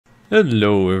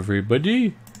Hello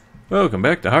everybody. Welcome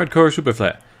back to Hardcore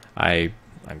Superflat.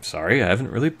 I'm sorry, I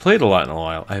haven't really played a lot in a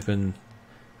while. I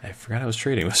forgot I was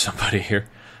trading with somebody here.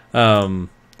 But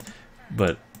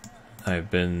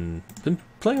I've been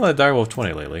playing a lot of Direwolf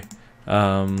 20 lately.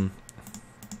 I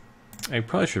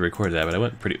probably should have recorded that, but I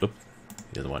went pretty he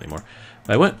doesn't want anymore.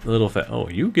 But I went a little fast. Oh,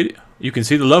 you get it? You can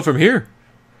see the love from here.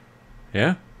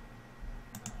 Yeah?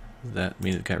 Does that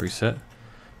mean it got reset?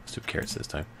 Let's do carrots this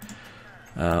time.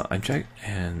 I'm checking,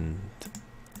 and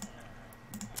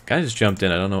guy just jumped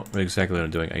in. I don't know exactly what I'm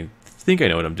doing. I think I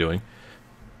know what I'm doing,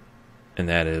 and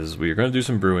that is we're going to do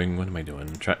some brewing. What am I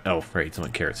doing? Oh, right,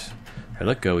 someone carrots. All right,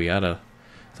 let go. We gotta.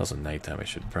 It's also nighttime. I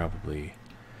should probably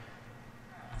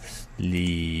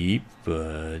sleep,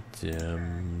 but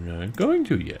I'm not going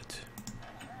to yet.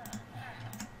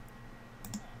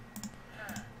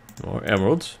 More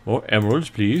emeralds,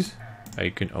 please.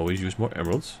 I can always use more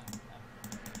emeralds.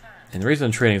 And the reason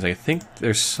I'm trading is I think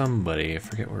there's somebody, I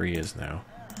forget where he is now.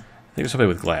 I think there's somebody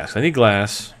with glass. I need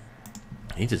glass.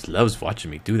 He just loves watching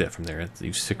me do that from there.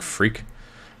 You sick freak.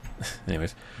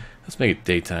 Anyways, let's make it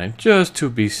daytime just to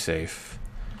be safe.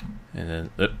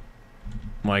 And then,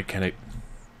 why can't I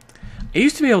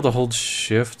used to be able to hold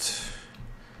shift.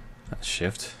 Not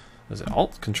shift. Was it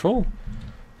alt? Control?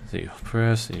 So you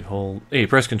press and you hold. Hey, you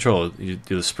press control. You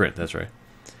do the sprint. That's right.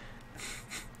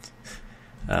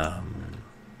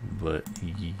 But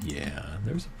yeah,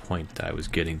 there's a point I was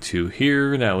getting to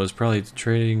here. That was probably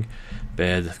trading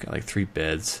beds. I've got like 3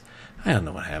 beds. I don't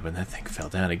know what happened. That thing fell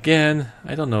down again.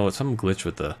 I don't know. It's some glitch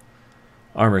with the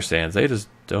armor stands. They just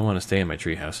don't want to stay in my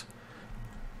treehouse.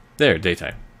 There,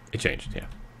 daytime. It changed. Yeah.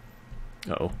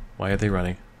 Uh-oh. Why are they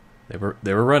running? They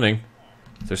were running.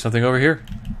 Is there something over here?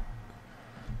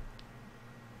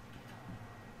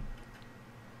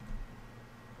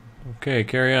 Okay,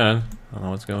 carry on. I don't know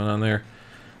what's going on there.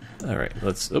 Alright,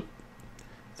 let's... Oh,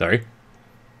 sorry.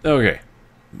 Okay.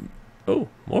 Oh,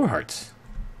 more hearts.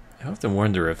 I often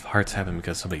wonder if hearts happen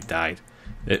because somebody died.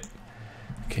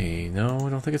 Okay, no, I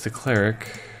don't think it's a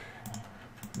cleric.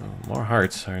 Oh, more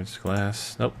hearts. Hearts,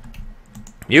 glass. Nope.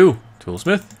 You!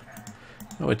 Toolsmith?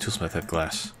 Oh, a toolsmith had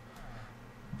glass.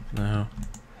 No.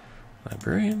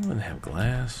 Librarian wouldn't have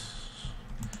glass.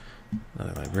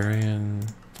 Another librarian.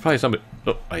 It's probably somebody...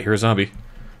 Oh, I hear a zombie.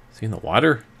 Is he in the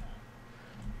water?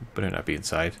 Better not be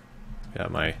inside.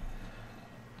 Got my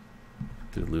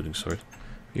looting sword.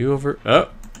 You over? Oh,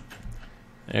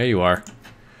 there you are.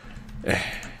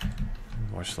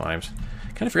 More slimes.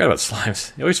 Kind of forgot about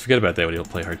slimes. I always forget about that when you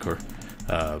play hardcore.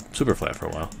 Superflat for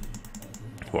a while.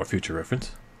 For future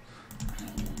reference.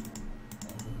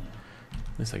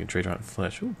 At least I can trade around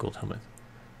flesh. Ooh, gold helmet.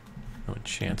 No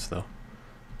enchants though.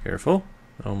 Careful.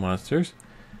 No monsters.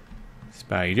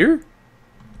 Spider.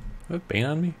 What, Bane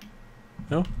on me?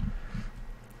 No?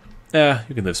 Yeah,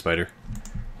 you can live, spider.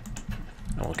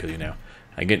 I won't kill you now.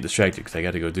 I'm getting distracted because I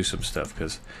got to go do some stuff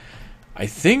because I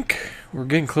think we're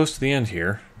getting close to the end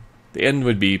here. The end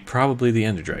would be probably the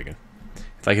Ender Dragon.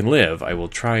 If I can live, I will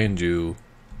try and do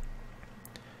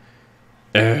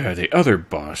the other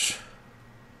boss.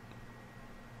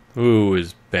 Ooh,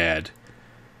 is bad.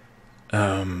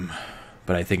 But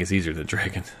I think it's easier than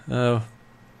Dragon. Oh.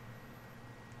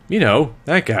 You know,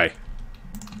 that guy.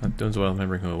 Not doing so well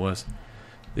remembering who it was.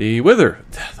 The Wither.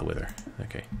 The Wither.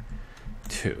 Okay.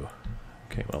 2.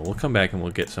 Okay, well, we'll come back and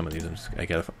we'll get some of these. I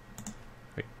gotta...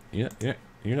 Wait,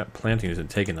 you're not planting these and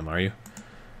taking them, are you?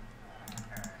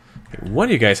 Okay, one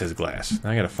of you guys has glass.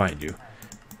 Now I gotta find you.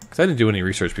 Because I didn't do any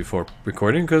research before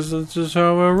recording, because that's just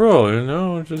how I roll, you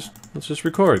know? Let's just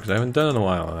record, because I haven't done it in a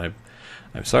while. And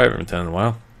I'm sorry I haven't done it in a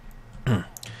while.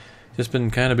 Just been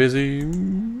kind of busy...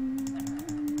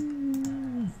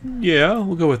 Yeah,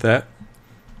 we'll go with that.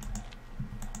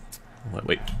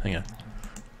 Wait, hang on.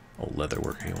 Oh, leather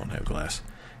worker, he won't have glass.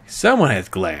 Someone has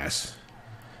glass.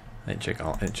 I didn't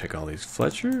check all these.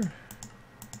 Fletcher?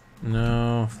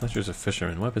 No, Fletcher's a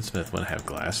fisherman. Weaponsmith wouldn't have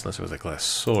glass unless it was a glass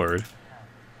sword.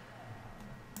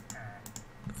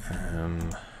 The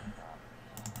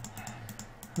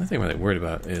only thing I'm really worried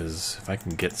about is if I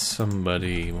can get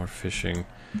somebody more fishing.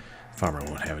 Farmer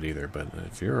won't have it either, but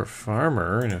if you're a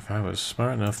farmer, and if I was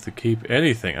smart enough to keep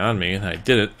anything on me, and I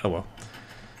did it, oh well.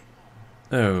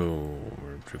 Oh,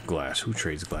 glass. Who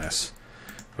trades glass?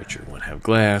 Butcher won't have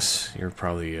glass. You're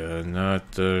probably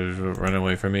not run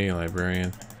away from me,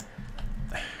 librarian.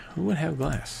 Who would have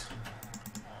glass?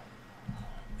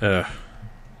 That's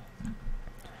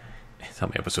how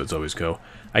my episodes always go.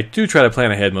 I do try to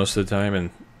plan ahead most of the time, and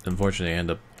unfortunately I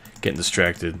end up getting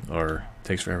distracted, or it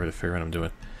takes forever to figure out what I'm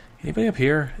doing. Anybody up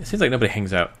here? It seems like nobody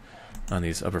hangs out on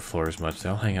these upper floors much. They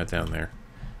all hang out down there.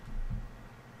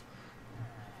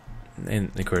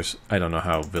 And of course, I don't know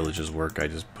how villages work. I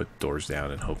just put doors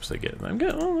down in hopes they get. I'm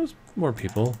getting, oh, there's more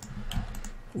people.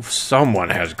 Someone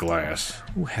has glass.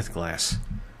 Who has glass?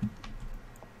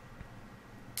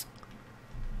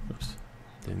 Oops.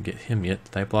 Didn't get him yet.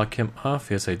 Did I block him off?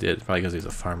 Yes, I did. Probably because he's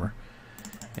a farmer.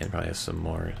 And probably has some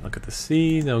more. Look at the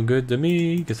sea. No good to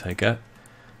me. Because I got...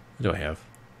 What do I have?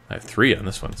 I have 3 on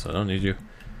this one, so I don't need you.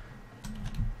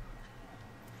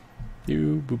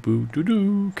 You boo boo doo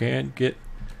doo. Can't get...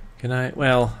 Can I?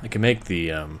 Well, I can make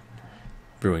the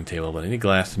brewing table, but I need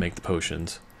glass to make the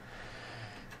potions.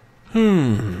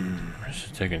 This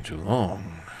is taking too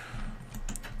long.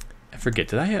 I forget.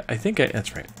 Did I? I think I.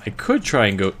 That's right. I could try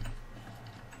and go.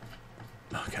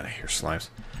 Oh god, I hear slimes.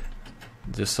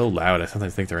 They're so loud. I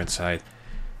sometimes think they're inside.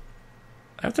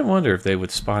 I have to wonder if they would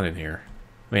spawn in here.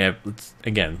 I mean, it's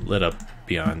again lit up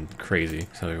beyond crazy.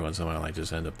 So every once in a while, I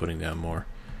just end up putting down more.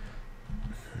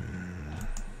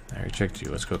 I already checked you.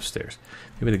 Let's go upstairs.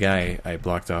 Maybe the guy I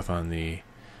blocked off on the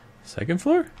 2nd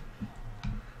floor?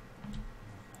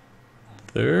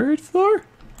 3rd floor?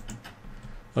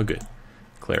 Oh, good.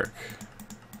 Cleric.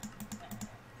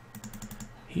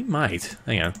 He might.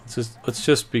 Hang on.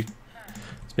 Let's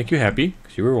make you happy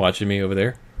because you were watching me over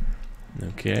there.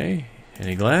 Okay.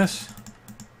 Any glass?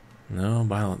 No.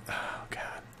 Violent. Oh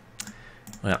god.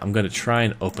 Well, I'm gonna try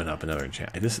and open up another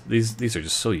enchant. These are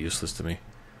just so useless to me.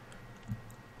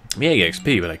 Yeah, I get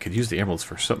XP, but I could use the emeralds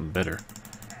for something better.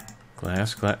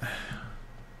 Glass. Okay.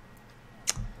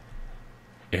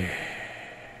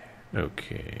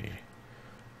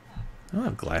 I don't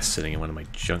have glass sitting in one of my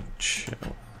junk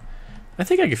shells. I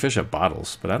think I could fish up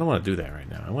bottles, but I don't want to do that right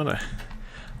now. I want to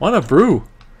brew.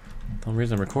 That's the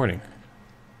reason I'm recording.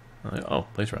 Oh,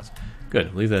 place rods.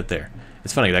 Good, leave that there.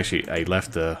 It's funny, actually, I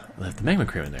left the magma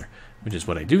cream in there, which is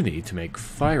what I do need to make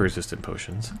fire-resistant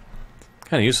potions.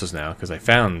 Kind of useless now because I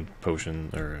found potion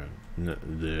or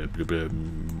the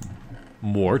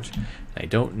wart. I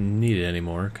don't need it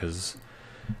anymore because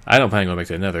I don't plan on going back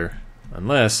to Nether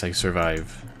unless I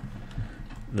survive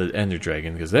the Ender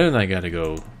Dragon. Because then I got to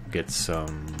go get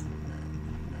some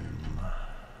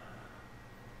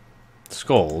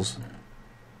skulls.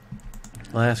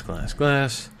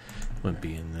 Glass. Wouldn't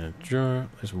be in the drawer.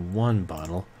 There's 1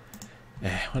 bottle.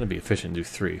 I want to be efficient and do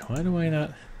 3. Why do I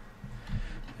not?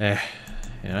 Yeah,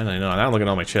 I don't know. Now I'm looking at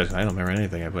all my chests. I don't remember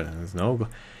anything I put in. There's no...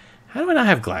 How do I not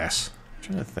have glass? I'm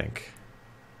trying to think.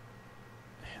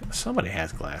 Somebody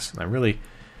has glass. And I'm really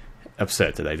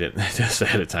upset that I didn't just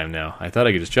ahead of time now. I thought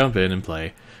I could just jump in and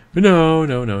play. But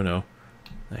no.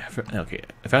 Okay,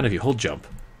 I found if you hold jump.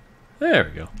 There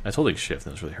we go. I was holding shift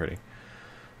and it was really hurting.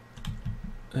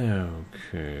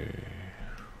 Okay.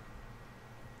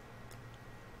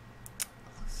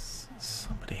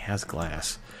 Somebody has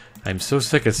glass. I'm so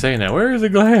sick of saying that. Where is the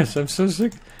glass? I'm so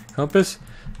sick. Compass?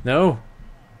 No.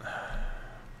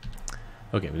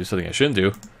 Okay, we'll do something I shouldn't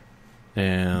do.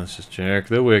 And let's just check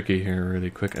the wiki here really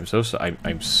quick. I'm so sorry.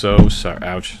 I'm so sorry.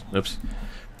 Ouch. Oops.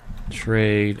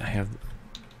 Trade. I have...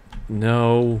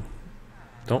 No.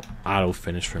 Don't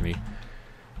auto-finish for me.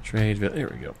 Trade. There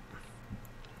we go.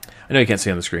 I know you can't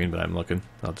see on the screen, but I'm looking.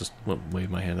 I'll just wave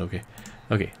my hand. Okay.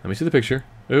 Okay, let me see the picture.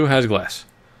 Who has glass?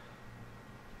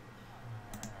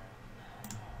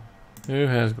 Who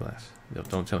has glass? No,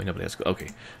 don't tell me nobody has glass.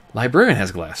 Okay. Librarian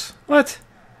has glass. What?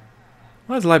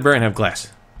 Why does the librarian have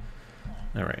glass?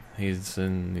 Alright. He's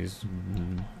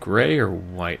gray or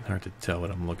white? Hard to tell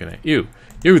what I'm looking at. You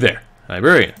there.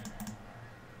 Librarian.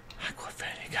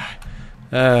 Aquafani guy.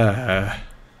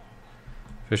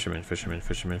 Fisherman.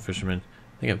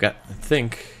 I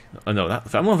think... Oh, no.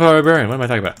 I'm on for librarian. What am I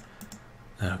talking about?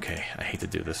 Okay. I hate to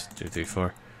do this. 2, 3,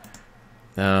 4.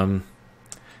 Well,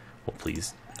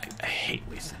 please. I hate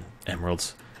wasting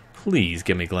emeralds. Please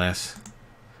give me glass.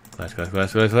 Glass. Oh,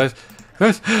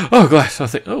 glass.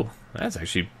 Oh, that's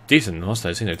actually decent. Most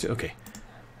I've seen there too. Okay.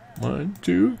 1,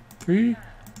 2, 3.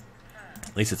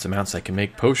 At least it's amounts I can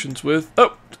make potions with.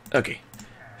 Oh, okay.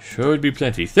 Should be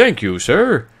plenty. Thank you,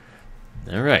 sir.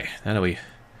 All right. Now that we...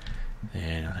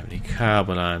 And I don't have any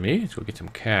carbon on me. Let's go get some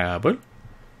carbon.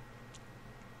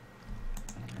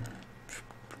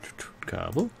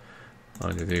 Cobble.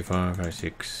 1, 2, 3, 4, 5,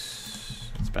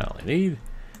 6. That's about all I need.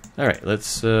 Alright,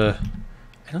 let's, I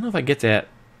don't know if I get that.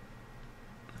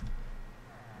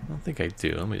 I don't think I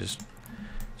do. Let me just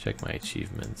check my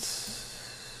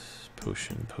achievements.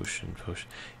 Potion.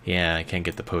 Yeah, I can't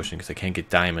get the potion because I can't get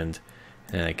diamond.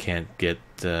 And I can't get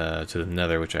to the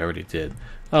nether, which I already did.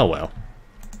 Oh well.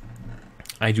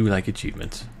 I do like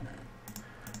achievements.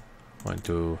 1,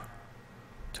 2,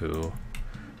 2.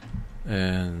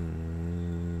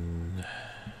 And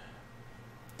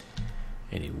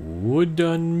Any wood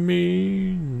on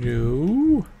me?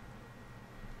 No.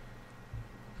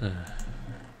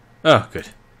 Oh, good.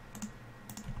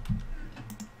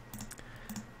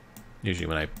 Usually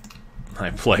when I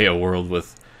play a world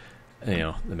with,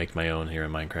 to make my own here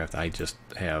in Minecraft, I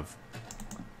have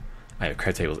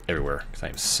craft tables everywhere because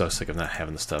I'm so sick of not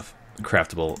having the stuff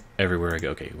craftable everywhere I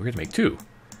go. Okay, we're gonna make 2.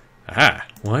 Aha!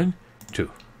 1,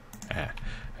 2. Ah,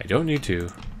 I don't need 2,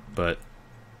 but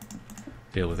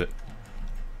deal with it.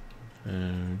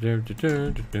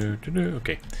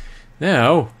 Okay,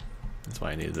 now that's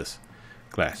why I needed this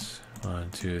glass.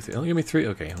 1, 2, 3. Only give me 3.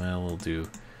 Okay, well we'll do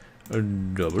a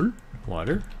double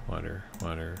water. God,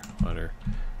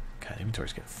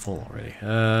 inventory's getting full already.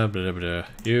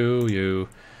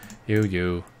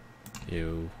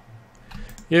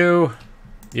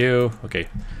 You. Okay.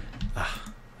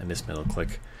 I missed middle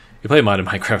click. You play modern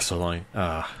Minecraft so long.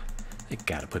 I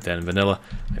gotta put that in vanilla.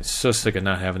 I'm so sick of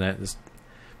not having that.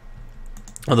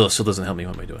 Although it still doesn't help me.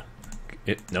 What am I doing?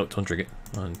 No, don't drink it.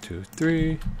 1, 2,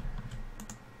 3.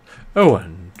 Oh,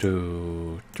 1,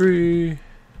 2, 3.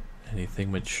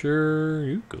 Anything mature?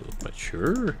 You go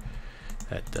mature.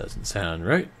 That doesn't sound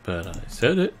right, but I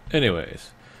said it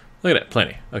anyways. Look at that,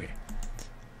 plenty. Okay.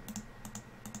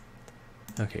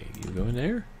 Okay, you go in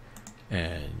there,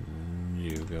 and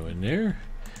you go in there.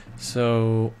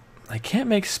 So I can't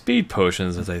make speed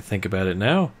potions as I think about it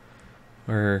now.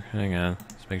 Or hang on,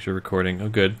 let's make sure recording. Oh,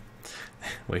 good.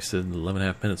 Wasted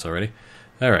 11.5 minutes already.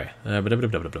 All right.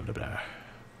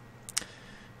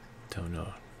 Don't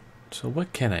know. So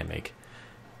what can I make?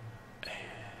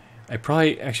 I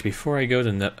probably, actually, before I go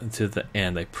to the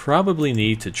end, I probably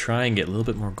need to try and get a little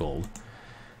bit more gold.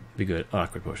 Be good. Oh,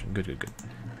 quick potion. Good.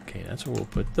 Okay, that's where we'll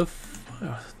put the...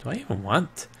 do I even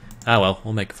want... Ah, well,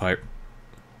 we'll make a fire.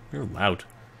 You're loud.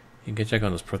 You can check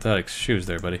on those prosthetic shoes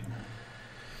there, buddy.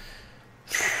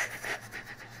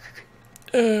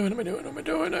 What am I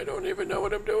doing? I don't even know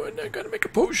what I'm doing. I gotta make a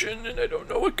potion, and I don't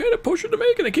know what kind of potion to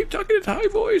make, and I keep talking in high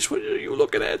voice. What are you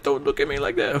looking at? Don't look at me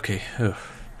like that. Okay. Ugh.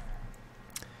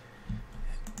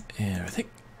 And I think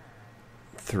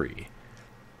 3.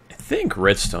 I think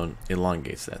redstone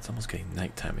elongates that. It's almost getting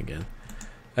nighttime again.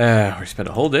 We spent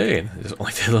a whole day and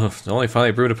only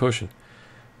finally brewed a potion.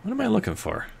 What am I looking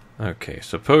for? Okay,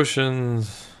 so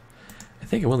potions. I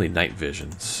think I will need night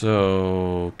vision.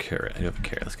 So carrot. I do have a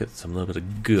carrot. Let's get some little bit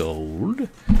of gold.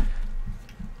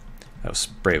 I was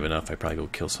brave enough. I'd probably go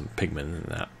kill some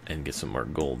pigmen and get some more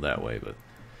gold that way, but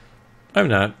I'm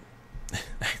not.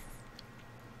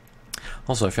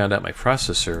 Also, I found out my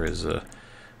processor is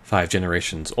 5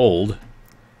 generations old,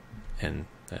 and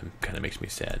that kind of makes me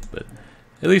sad. But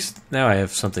at least now I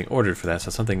have something ordered for that,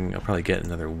 so something I'll probably get in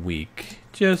another week,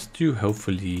 just to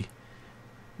hopefully.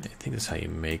 I think that's how you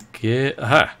make it.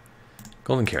 Aha!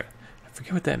 Golden carrot. I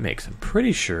forget what that makes. I'm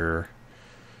pretty sure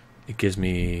it gives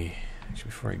me. Actually,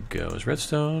 before I go, is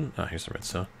redstone? Oh, here's the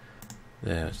redstone.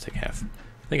 Yeah, let's take half.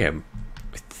 I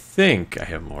think I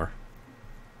have more.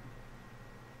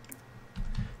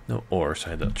 No ore, so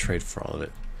I had to trade for all of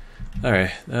it.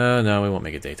 Alright, no, we won't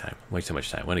make it daytime. Waste too much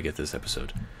time. I want to get this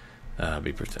episode.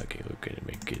 Be protected. Okay, we're going to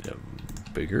make it a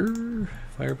bigger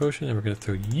fire potion, and we're going to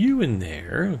throw you in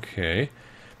there. Okay.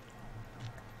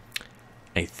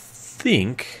 I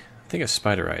think of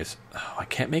spider eyes. Oh, I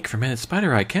can't make fermented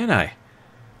spider eye, can I?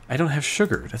 I don't have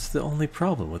sugar. That's the only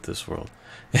problem with this world.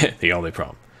 The only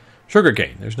problem. Sugar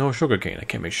cane. There's no sugar cane. I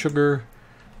can't make sugar.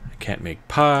 I can't make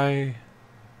pie.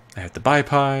 I have to buy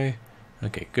pie.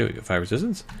 Okay, good. We got fire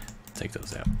resistance. Take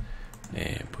those out.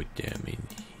 And put them in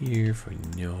here for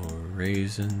no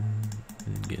reason.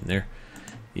 Get in there.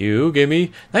 You give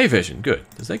me night vision. Good.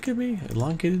 Does that give me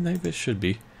elongated night vision? Should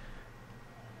be.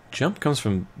 Jump comes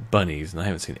from bunnies, and I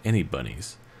haven't seen any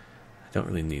bunnies. I don't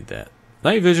really need that.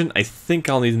 Night vision, I think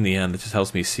I'll need in the end. It just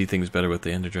helps me see things better with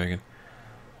the Ender Dragon.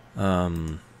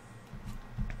 I'm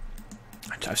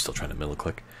still trying to middle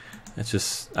click. I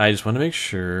just want to make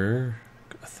sure.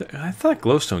 I thought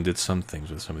glowstone did some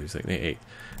things with some of these things. 8.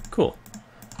 Cool.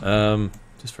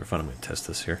 Just for fun, I'm going to test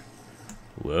this here.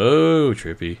 Whoa,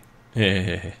 trippy.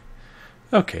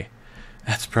 Okay.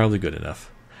 That's probably good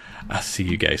enough. I'll see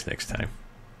you guys next time.